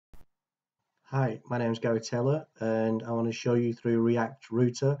Hi, my name is Gary Taylor and I want to show you through React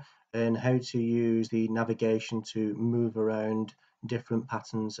Router and how to use the navigation to move around different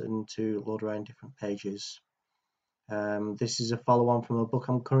patterns and to load around different pages. This is a follow-on from a book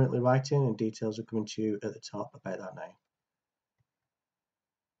I'm currently writing, and details are coming to you at the top about that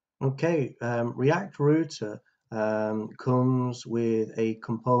now. Okay, React Router comes with a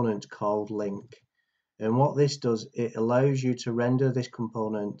component called link. And what this does, it allows you to render this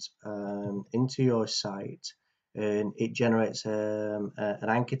component into your site, and it generates an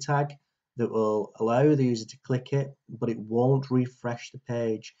anchor tag that will allow the user to click it, but it won't refresh the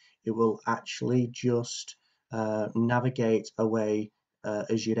page. It will actually just navigate away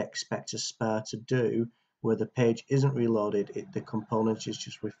as you'd expect a spare to do, where the page isn't reloaded, the component is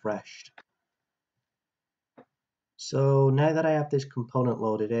just refreshed. So now that I have this component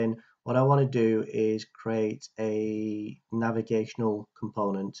loaded in, what I want to do is create a navigational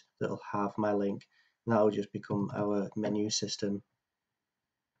component that will have my link, and that will just become our menu system.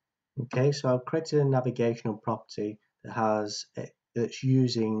 Okay, so I've created a navigational property that's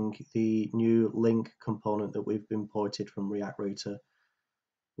using the new link component that we've imported from React Router.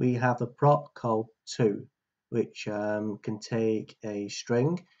 We have a prop called to, which can take a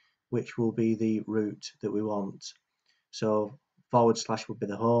string, which will be the route that we want. So / would be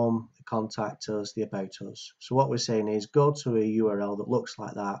the home, the contact us, the about us. So what we're saying is go to a URL that looks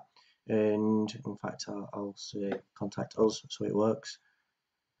like that, and in fact I'll say contact us so it works,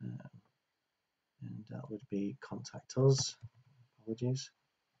 and that would be contact us. Apologies.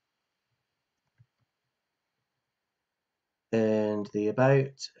 And the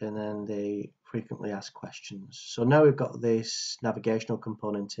about, and then the frequently asked questions. So now we've got this navigational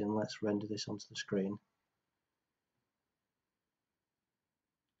component in. Let's render this onto the screen.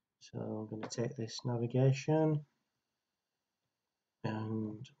 So I'm going to take this navigation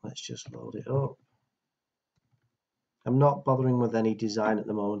and let's just load it up. I'm not bothering with any design at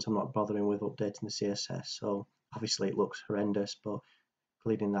the moment. I'm not bothering with updating the CSS. So obviously it looks horrendous, but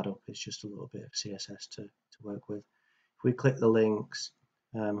cleaning that up is just a little bit of CSS to work with. If we click the links,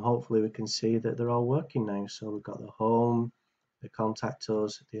 hopefully we can see that they're all working now. So we've got the home, the contact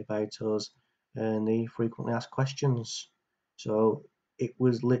us, the about us, and the frequently asked questions. So it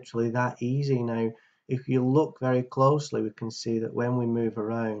was literally that easy. Now, if you look very closely, we can see that when we move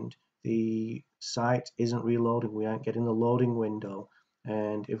around, the site isn't reloading. We aren't getting the loading window.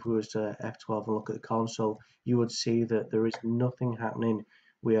 And if we was to F12 and look at the console, you would see that there is nothing happening.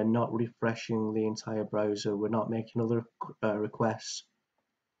 We are not refreshing the entire browser. We're not making other requests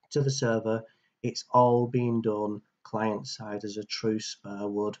to the server. It's all being done client side as a true spare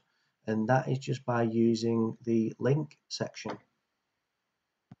would. And that is just by using the link section.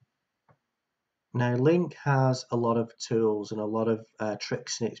 Now, Link has a lot of tools and a lot of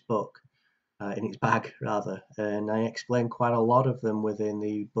tricks in its book, in its bag rather, and I explain quite a lot of them within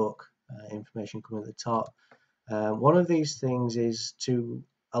the book. Information coming at the top. One of these things is to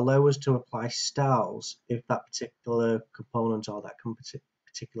allow us to apply styles if that particular component or that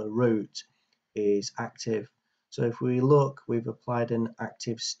particular route is active. So if we look, we've applied an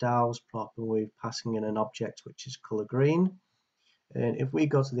active styles prop and we're passing in an object which is color green. And if we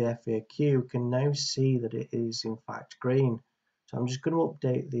go to the FAQ, we can now see that it is in fact green. So I'm just going to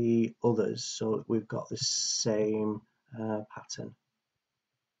update the others so that we've got the same pattern.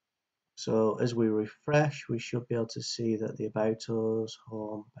 So as we refresh, we should be able to see that the about us,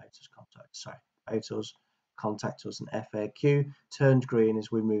 home, about us, about us, contact us, and FAQ turned green as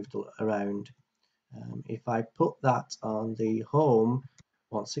we moved around. If I put that on the home,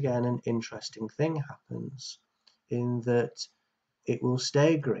 once again, an interesting thing happens in that it will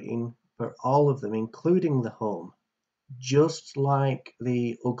stay green for all of them, including the home, just like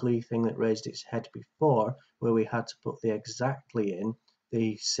the ugly thing that raised its head before, where we had to put the exactly in.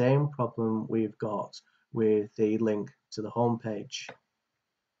 The same problem we've got with the link to the home page.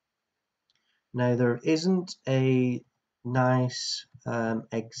 Now, there isn't a nice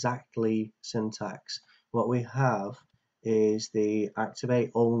exactly syntax. What we have is the activate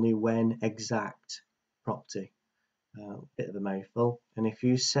only when exact property. Bit of a mouthful, and if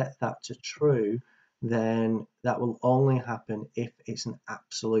you set that to true, then that will only happen if it's an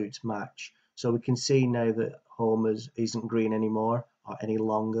absolute match. So we can see now that home isn't green anymore or any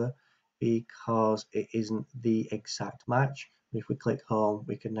longer because it isn't the exact match. If we click home,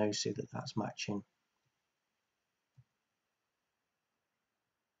 we can now see that that's matching.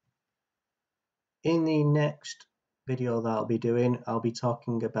 In the next video that I'll be doing, I'll be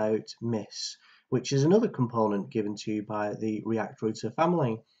talking about Miss, which is another component given to you by the React Router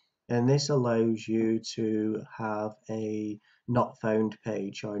family. And this allows you to have a not found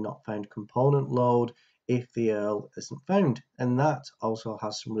page or a not found component load if the URL isn't found. And that also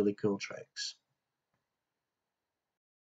has some really cool tricks.